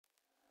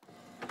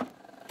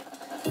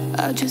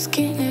I just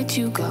can't let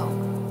you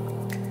go.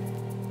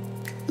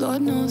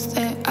 Lord knows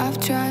that I've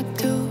tried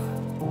to.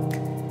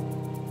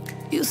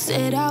 You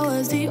said I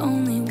was the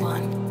only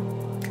one.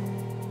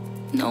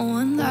 No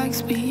one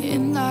likes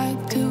being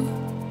lied to.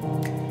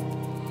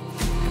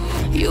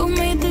 You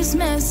made this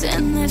mess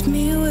and left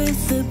me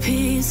with the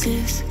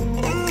pieces.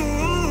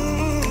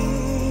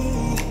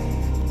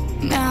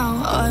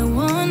 Now I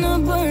wanna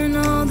burn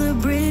all the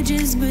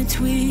bridges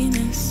between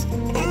us.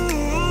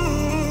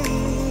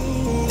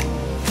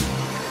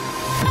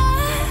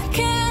 I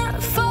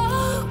can't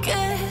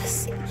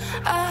focus,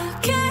 I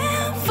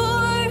can't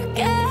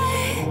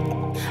forget.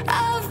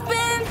 I've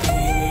been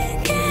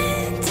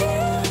thinking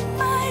too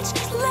much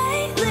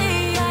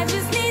lately. I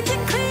just need to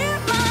clear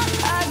my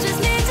head. I just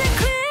need to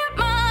clear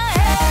my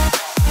head.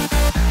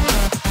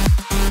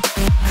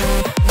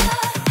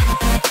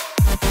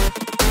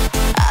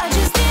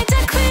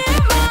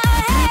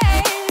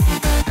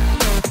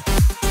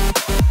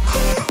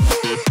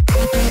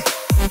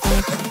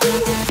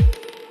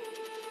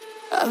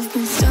 I've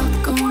been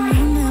stuck on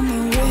your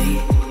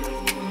memory,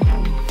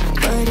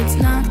 but it's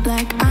not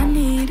like I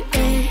need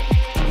it.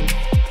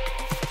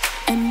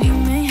 And we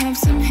may have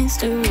some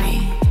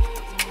history,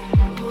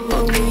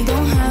 but we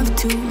don't have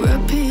to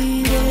repeat.